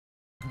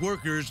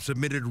Workers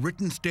submitted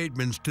written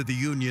statements to the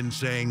union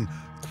saying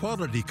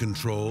quality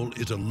control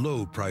is a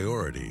low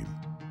priority.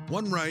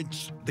 One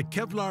writes, the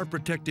Kevlar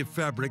protective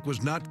fabric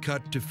was not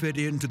cut to fit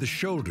into the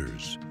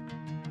shoulders.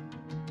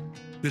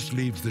 This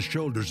leaves the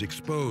shoulders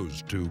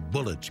exposed to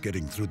bullets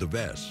getting through the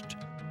vest.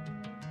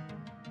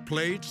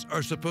 Plates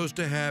are supposed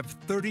to have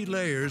 30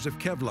 layers of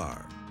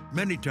Kevlar.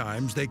 Many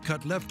times they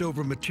cut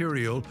leftover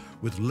material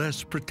with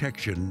less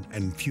protection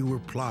and fewer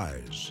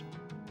plies.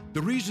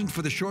 The reason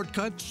for the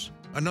shortcuts,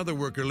 another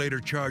worker later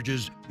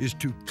charges, is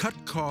to cut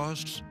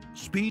costs,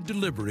 speed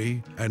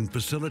delivery, and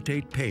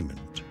facilitate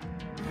payment.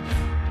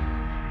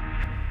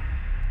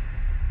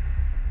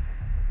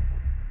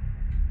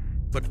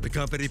 But the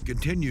company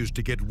continues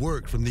to get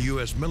work from the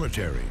U.S.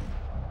 military.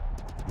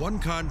 One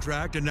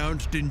contract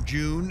announced in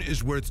June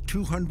is worth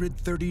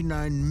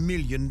 $239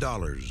 million.